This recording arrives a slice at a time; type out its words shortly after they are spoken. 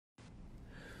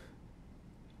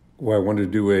Well, I want to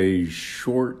do a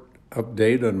short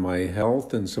update on my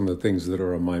health and some of the things that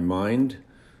are on my mind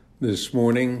this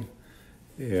morning.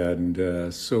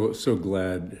 And so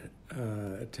glad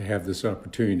to have this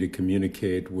opportunity to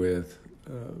communicate with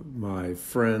my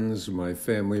friends, my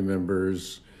family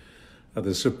members,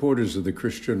 the supporters of the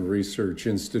Christian Research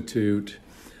Institute,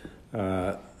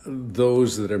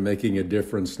 those that are making a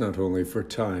difference not only for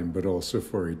time, but also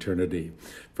for eternity.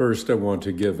 First, I want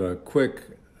to give a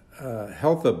quick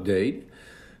health update.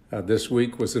 This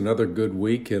week was another good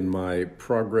week in my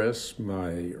progress,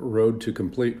 my road to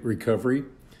complete recovery.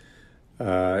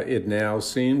 It now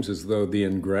seems as though the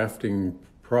engrafting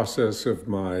process of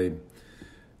my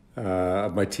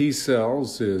T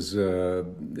cells is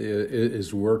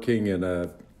working in a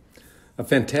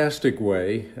fantastic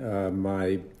way.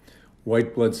 My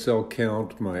white blood cell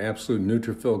count, my absolute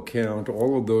neutrophil count,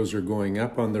 all of those are going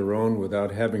up on their own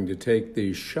without having to take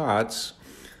these shots.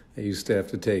 I used to have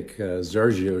to take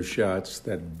Zargio shots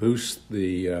that boost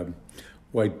the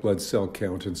white blood cell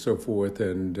count and so forth,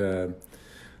 and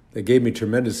they gave me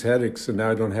tremendous headaches, and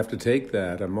now I don't have to take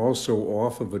that. I'm also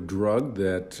off of a drug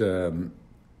that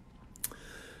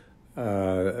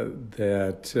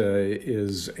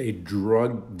is a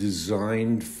drug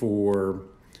designed for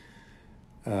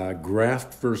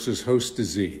Graft Versus Host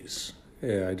Disease.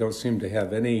 I don't seem to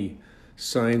have any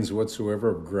signs whatsoever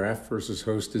of graft versus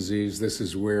host disease. This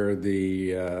is where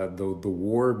the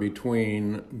war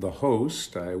between the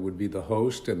host, I would be the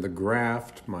host, and the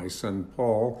graft, my son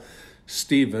Paul,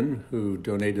 Stephen, who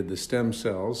donated the stem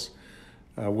cells,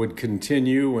 would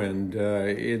continue, and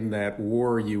in that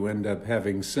war you end up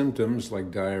having symptoms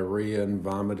like diarrhea and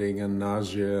vomiting and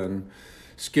nausea and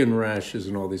skin rashes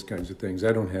and all these kinds of things.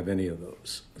 I don't have any of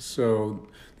those. So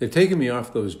they've taken me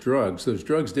off those drugs. Those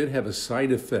drugs did have a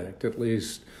side effect, at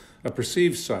least a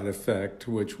perceived side effect,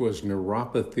 which was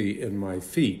neuropathy in my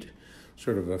feet,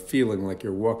 sort of a feeling like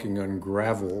you're walking on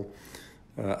gravel,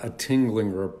 a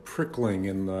tingling or a prickling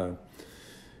in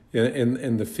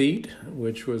the feet,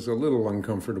 which was a little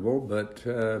uncomfortable, but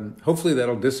hopefully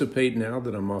that'll dissipate now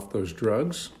that I'm off those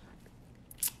drugs.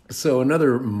 So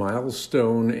another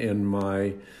milestone in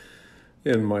my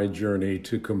journey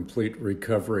to complete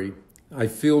recovery. I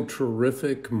feel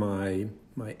terrific. My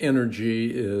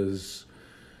energy is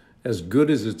as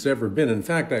good as it's ever been. In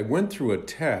fact, I went through a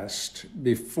test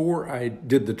before I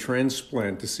did the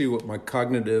transplant to see what my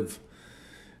cognitive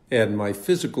and my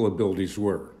physical abilities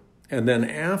were. And then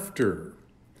after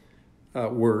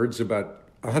words, about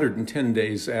 110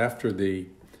 days after the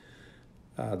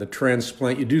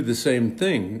transplant, you do the same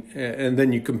thing, and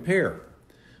then you compare.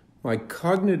 My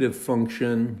cognitive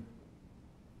function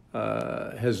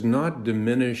has not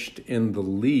diminished in the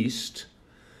least,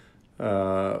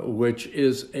 which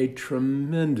is a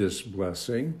tremendous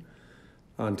blessing.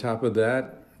 On top of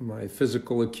that, my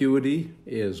physical acuity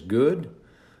is good.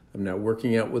 I'm now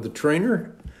working out with a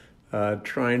trainer,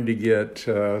 trying to get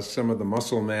some of the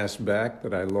muscle mass back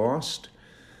that I lost.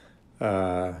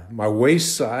 My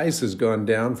waist size has gone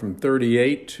down from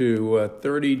 38 to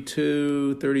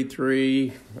 32,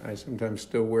 33. I sometimes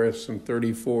still wear some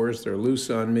 34s. They're loose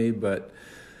on me, but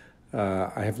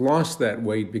I have lost that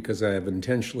weight because I have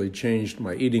intentionally changed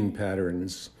my eating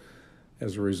patterns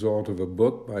as a result of a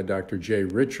book by Dr. Jay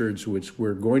Richards, which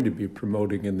we're going to be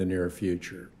promoting in the near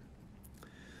future.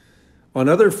 On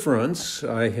other fronts,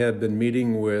 I have been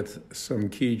meeting with some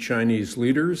key Chinese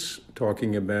leaders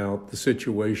talking about the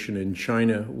situation in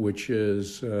China, which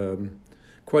is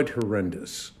quite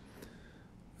horrendous.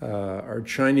 Our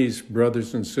Chinese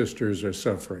brothers and sisters are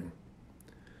suffering.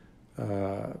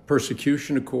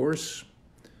 Persecution, of course,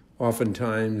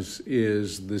 oftentimes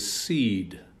is the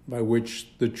seed by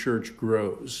which the church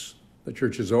grows. The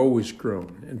church has always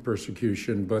grown in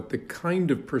persecution, but the kind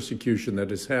of persecution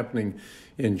that is happening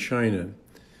in China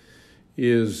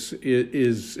is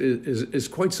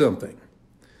quite something.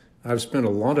 I've spent a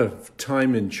lot of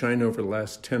time in China over the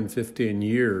last 10, 15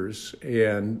 years,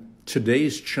 and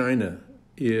today's China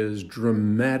is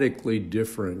dramatically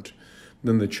different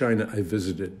than the China I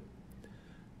visited.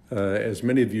 As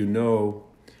many of you know,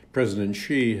 President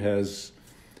Xi has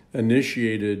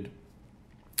initiated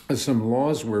some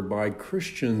laws whereby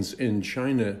Christians in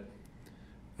China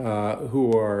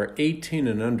who are 18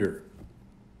 and under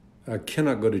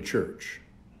cannot go to church.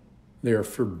 They are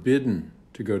forbidden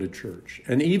to go to church.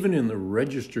 And even in the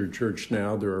registered church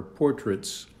now, there are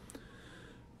portraits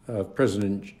of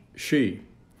President Xi.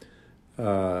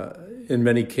 In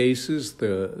many cases,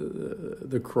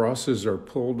 the crosses are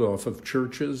pulled off of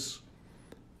churches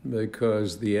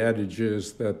because the adage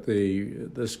is that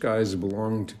the skies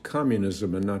belong to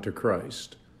communism and not to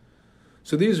Christ.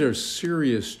 So these are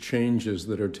serious changes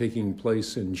that are taking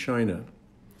place in China.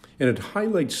 And it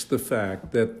highlights the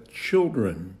fact that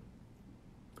children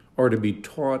are to be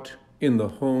taught in the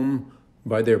home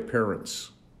by their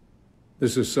parents.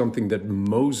 This is something that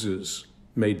Moses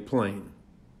made plain,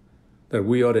 that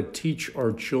we ought to teach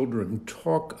our children,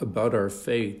 talk about our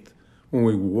faith when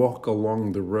we walk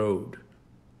along the road.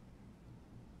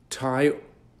 Tie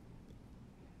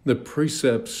the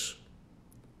precepts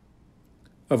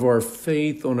of our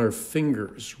faith on our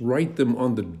fingers, write them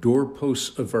on the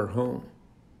doorposts of our home.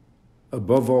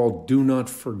 Above all, do not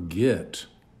forget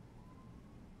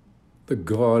the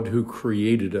God who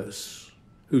created us,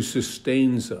 who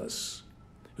sustains us,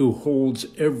 who holds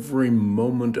every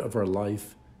moment of our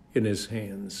life in his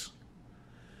hands.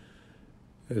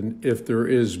 And if there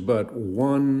is but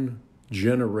one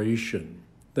generation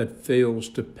that fails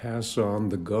to pass on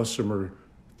the gossamer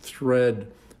thread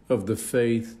of the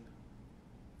faith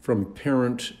from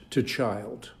parent to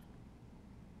child,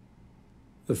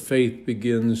 the faith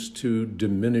begins to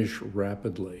diminish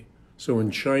rapidly. So in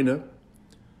China,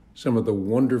 some of the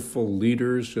wonderful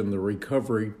leaders in the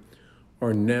recovery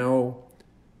are now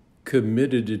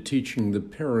committed to teaching the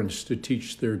parents to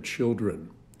teach their children,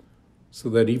 so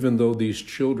that even though these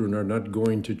children are not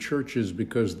going to churches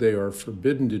because they are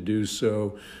forbidden to do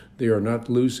so, they are not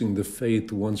losing the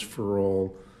faith once for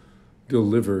all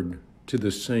delivered to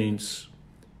the saints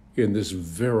in this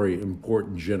very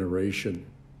important generation.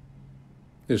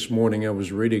 This morning I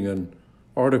was reading an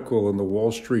article in the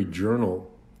Wall Street Journal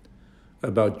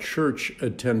about church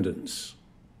attendance.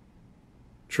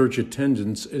 Church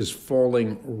attendance is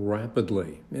falling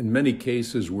rapidly. In many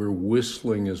cases, we're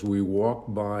whistling as we walk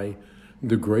by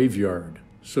the graveyard,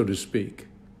 so to speak,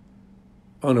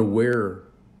 unaware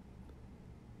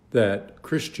that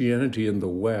Christianity in the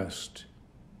West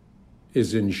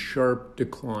is in sharp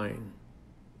decline.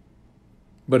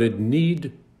 But it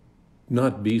need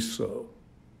not be so.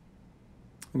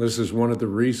 This is one of the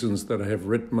reasons that I have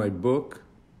written my book,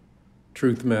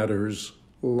 Truth Matters,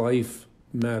 Life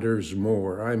Matters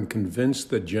More. I'm convinced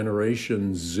that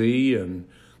Generation Z and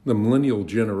the millennial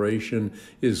generation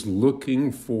is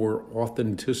looking for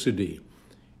authenticity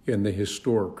in the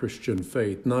historic Christian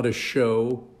faith, not a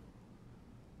show,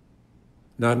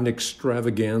 not an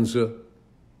extravaganza.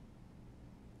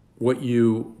 What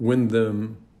you win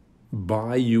them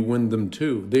by, you win them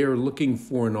to. They are looking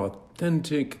for an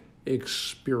authentic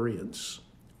experience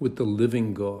with the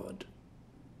living God,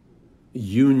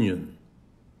 union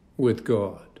with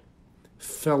God,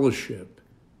 fellowship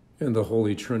in the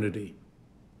Holy Trinity.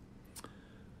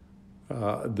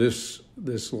 This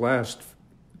last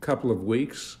couple of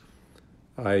weeks,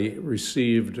 I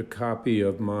received a copy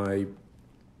of my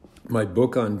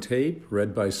book on tape,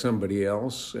 read by somebody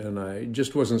else, and I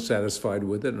just wasn't satisfied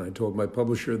with it, and I told my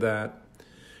publisher that,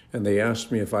 and they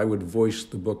asked me if I would voice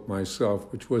the book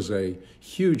myself, which was a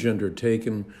huge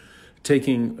undertaking,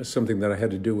 taking something that I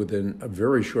had to do within a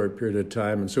very short period of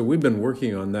time. And so we've been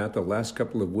working on that the last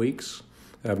couple of weeks.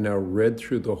 I've now read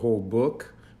through the whole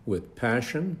book with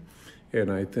passion,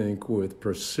 and I think with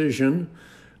precision.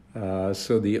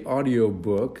 So the audio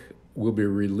book will be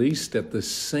released at the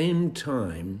same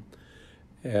time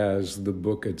as the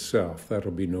book itself.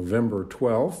 That'll be November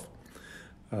 12th,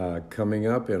 coming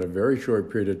up in a very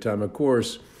short period of time. Of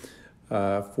course,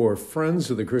 for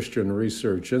friends of the Christian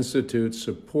Research Institute,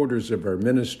 supporters of our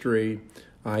ministry,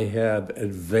 I have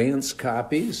advance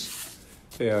copies,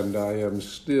 and I am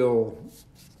still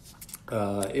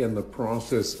in the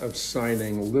process of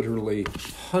signing literally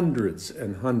hundreds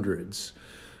and hundreds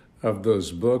of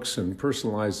those books and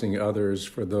personalizing others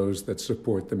for those that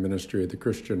support the ministry of the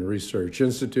Christian Research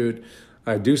Institute.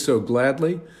 I do so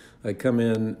gladly. I come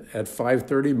in at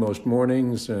 5:30 most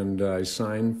mornings, and I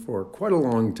sign for quite a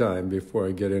long time before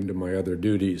I get into my other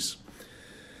duties.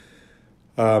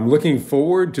 I'm looking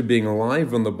forward to being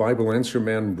live on the Bible Answer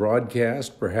Man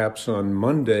broadcast, perhaps on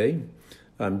Monday.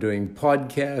 I'm doing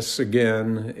podcasts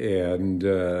again, and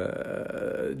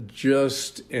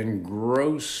just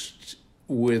engrossed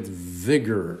with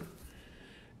vigor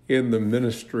in the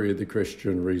ministry of the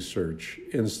Christian Research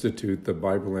Institute, the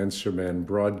Bible Answer Man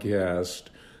broadcast,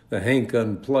 the Hank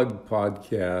Unplugged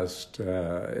podcast,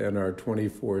 and our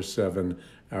 24/7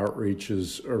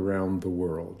 outreaches around the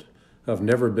world. I've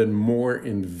never been more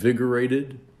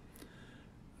invigorated,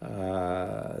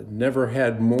 never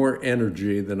had more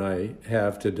energy than I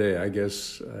have today. I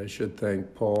guess I should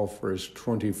thank Paul for his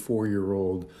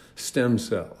 24-year-old stem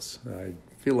cells. I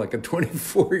feel like a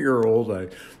 24-year-old. I'm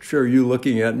sure you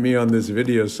looking at me on this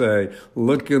video say,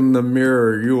 look in the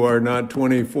mirror, you are not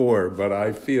 24, but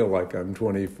I feel like I'm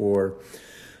 24.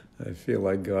 I feel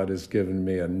like God has given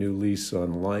me a new lease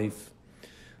on life.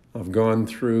 I've gone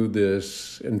through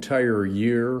this entire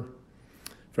year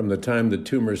from the time the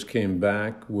tumors came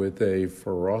back with a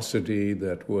ferocity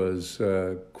that was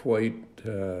quite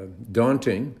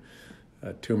daunting.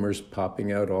 Tumors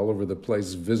popping out all over the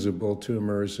place, visible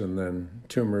tumors, and then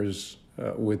tumors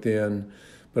within.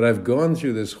 But I've gone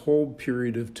through this whole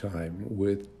period of time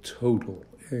with total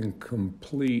and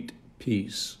complete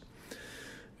peace.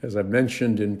 As I've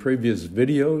mentioned in previous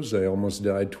videos, I almost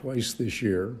died twice this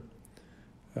year.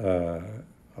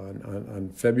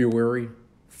 On February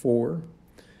 4,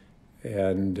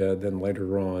 and then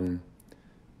later on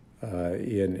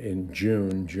in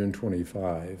June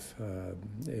 25.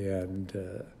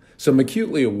 So I'm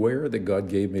acutely aware that God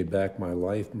gave me back my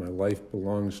life. My life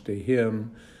belongs to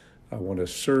Him. I want to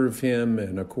serve Him,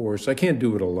 and of course, I can't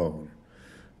do it alone.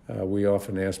 We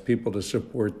often ask people to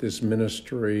support this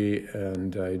ministry,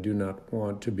 and I do not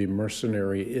want to be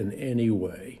mercenary in any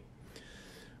way,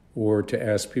 or to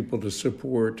ask people to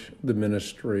support the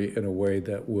ministry in a way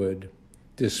that would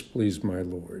displease my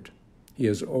Lord. He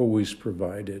has always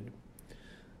provided.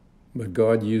 But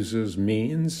God uses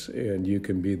means, and you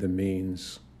can be the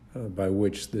means by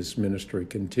which this ministry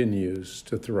continues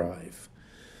to thrive.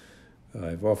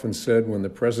 I've often said when the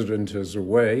president is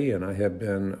away, and I have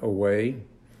been away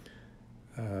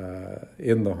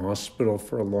in the hospital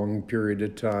for a long period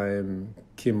of time,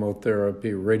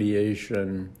 chemotherapy,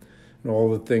 radiation, and all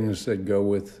the things that go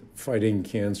with fighting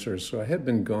cancer. So I have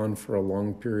been gone for a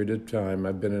long period of time.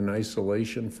 I've been in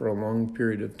isolation for a long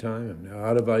period of time. I'm now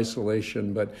out of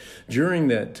isolation, but during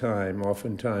that time,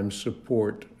 oftentimes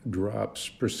support drops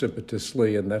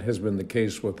precipitously, and that has been the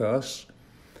case with us.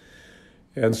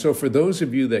 And so for those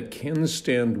of you that can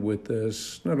stand with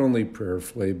us, not only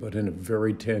prayerfully, but in a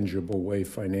very tangible way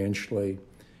financially,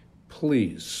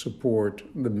 please support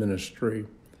the ministry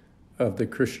of the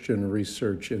Christian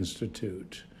Research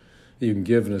Institute. You can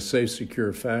give in a safe,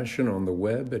 secure fashion on the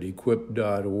web at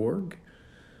equip.org.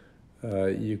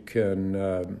 You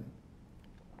can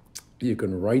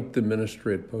write the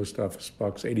ministry at Post Office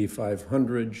Box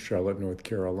 8500, Charlotte, North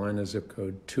Carolina, zip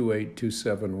code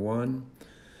 28271.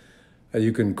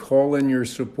 You can call in your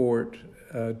support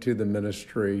to the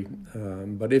ministry,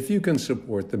 but if you can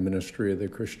support the ministry of the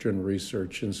Christian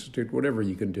Research Institute, whatever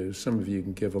you can do, some of you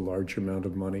can give a large amount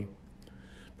of money.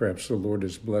 Perhaps the Lord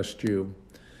has blessed you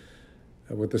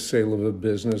with the sale of a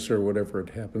business or whatever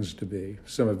it happens to be.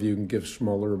 Some of you can give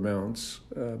smaller amounts,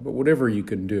 but whatever you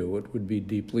can do, it would be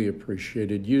deeply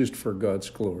appreciated, used for God's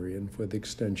glory and for the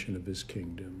extension of His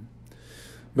kingdom.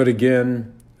 But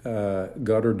again,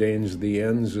 God ordains the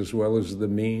ends as well as the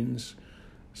means.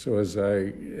 So as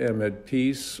I am at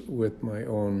peace with my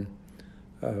own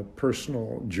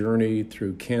personal journey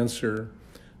through cancer,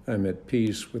 I'm at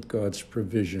peace with God's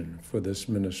provision for this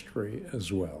ministry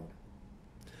as well.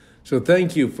 So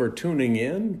thank you for tuning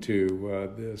in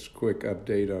to this quick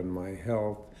update on my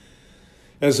health.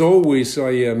 As always,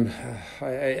 I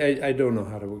don't know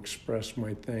how to express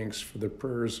my thanks for the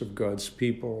prayers of God's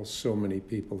people. So many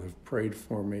people have prayed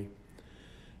for me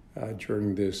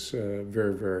during this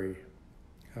very, very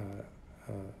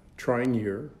trying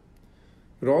year,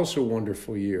 but also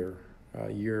wonderful year, a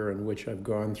year in which I've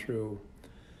gone through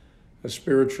a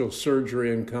spiritual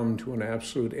surgery and come to an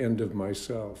absolute end of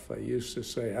myself. I used to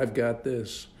say, I've got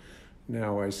this.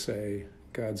 Now I say,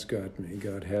 God's got me.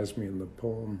 God has me in the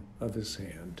palm of His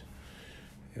hand.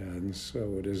 And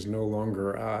so it is no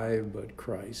longer I, but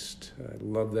Christ. I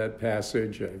love that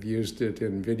passage. I've used it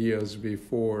in videos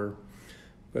before,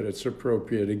 but it's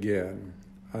appropriate again.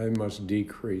 I must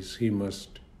decrease. He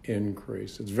must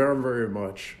increase. It's very, very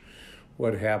much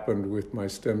what happened with my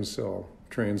stem cell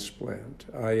transplant.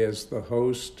 I, as the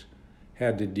host,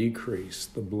 had to decrease.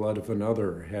 The blood of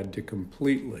another had to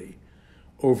completely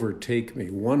overtake me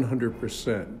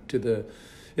 100%, to the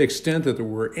extent that there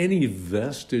were any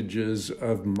vestiges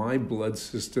of my blood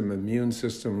system, immune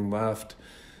system left,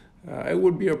 it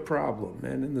would be a problem.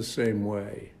 And in the same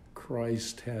way,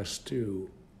 Christ has to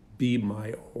be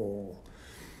my all.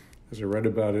 As I read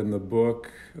about in the book,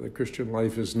 the Christian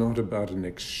life is not about an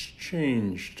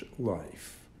exchanged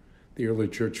life. The early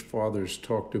church fathers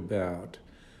talked about,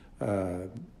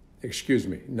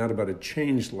 not about a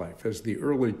changed life, as the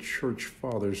early church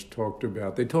fathers talked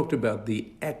about. They talked about the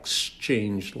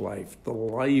exchanged life, the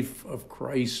life of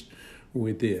Christ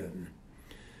within.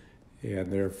 And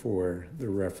therefore, the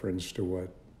reference to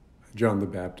what John the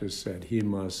Baptist said, He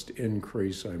must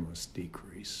increase, I must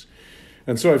decrease.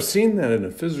 And so I've seen that in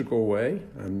a physical way.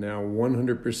 I'm now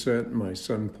 100% my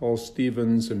son Paul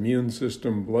Stevens' immune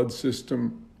system, blood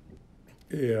system,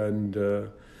 and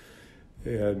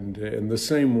And in the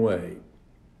same way,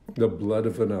 the blood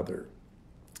of another,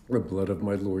 the blood of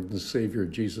my Lord and Savior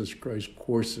Jesus Christ,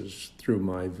 courses through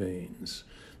my veins.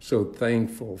 So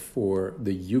thankful for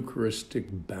the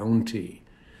Eucharistic bounty,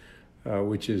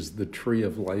 which is the tree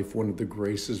of life, one of the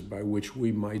graces by which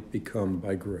we might become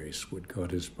by grace what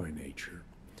God is by nature.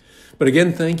 But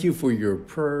again, thank you for your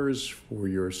prayers, for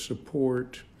your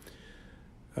support.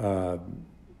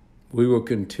 We will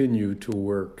continue to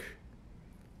work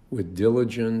with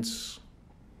diligence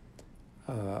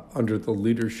under the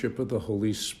leadership of the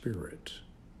Holy Spirit,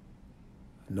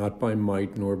 not by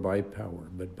might nor by power,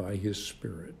 but by his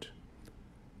Spirit,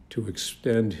 to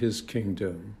extend his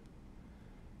kingdom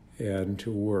and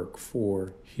to work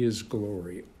for his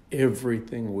glory.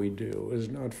 Everything we do is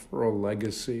not for a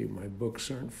legacy. My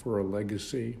books aren't for a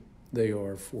legacy. They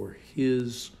are for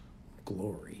his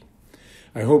glory.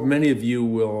 I hope many of you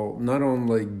will not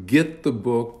only get the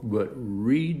book, but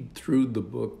read through the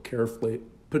book carefully,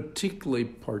 particularly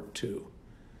part 2.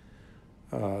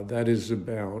 That is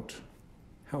about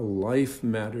how life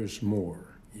matters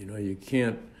more. You know, you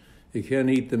can't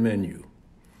eat the menu.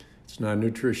 It's not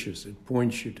nutritious. It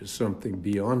points you to something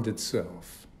beyond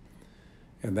itself,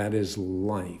 and that is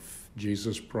life.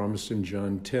 Jesus promised in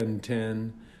John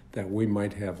 10:10 that we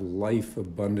might have life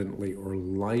abundantly, or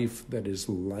life that is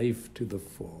life to the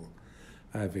full.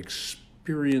 I've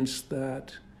experienced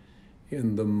that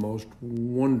in the most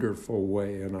wonderful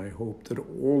way, and I hope that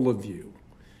all of you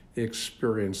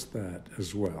experience that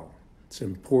as well. It's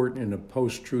important in a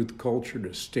post-truth culture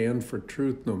to stand for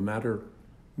truth no matter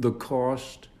the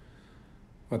cost,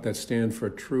 but that stand for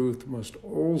truth must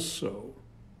also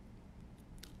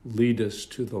lead us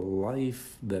to the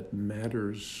life that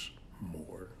matters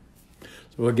more.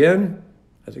 So again,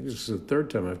 I think this is the third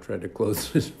time I've tried to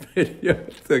close this video.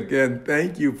 Again,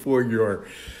 thank you for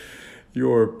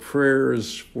your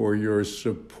prayers, for your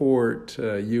support.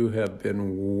 You have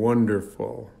been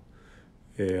wonderful.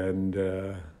 And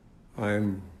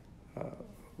I'm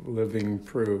living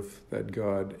proof that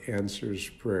God answers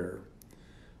prayer.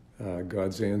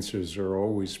 God's answers are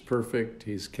always perfect.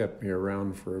 He's kept me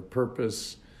around for a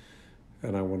purpose.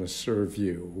 And I want to serve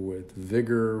you with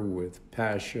vigor, with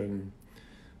passion,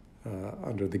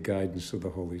 under the guidance of the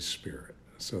Holy Spirit.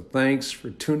 So thanks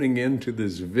for tuning in to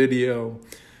this video.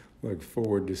 Look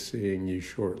forward to seeing you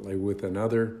shortly with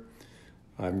another.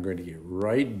 I'm going to get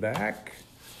right back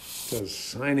to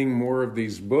signing more of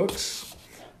these books.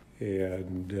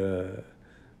 And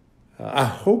I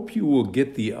hope you will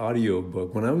get the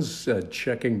audiobook. When I was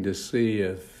checking to see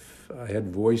if I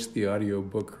had voiced the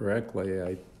audiobook correctly,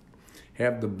 I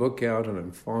have the book out and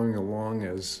I'm following along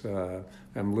as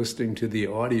I'm listening to the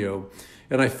audio.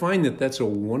 And I find that that's a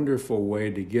wonderful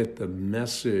way to get the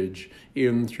message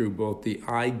in through both the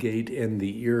eye gate and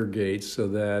the ear gate so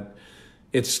that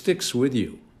it sticks with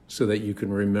you, so that you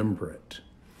can remember it.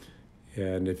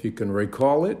 And if you can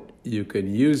recall it, you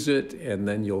can use it, and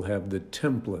then you'll have the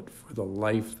template for the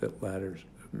life that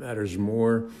matters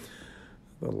more,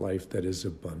 the life that is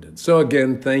abundant. So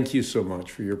again, thank you so much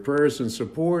for your prayers and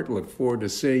support. Look forward to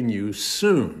seeing you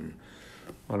soon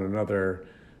on another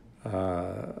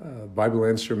Bible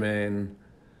Answer Man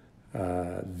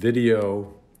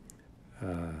video.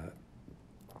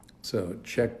 So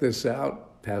check this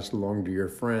out, pass it along to your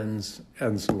friends,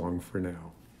 and so long for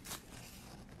now.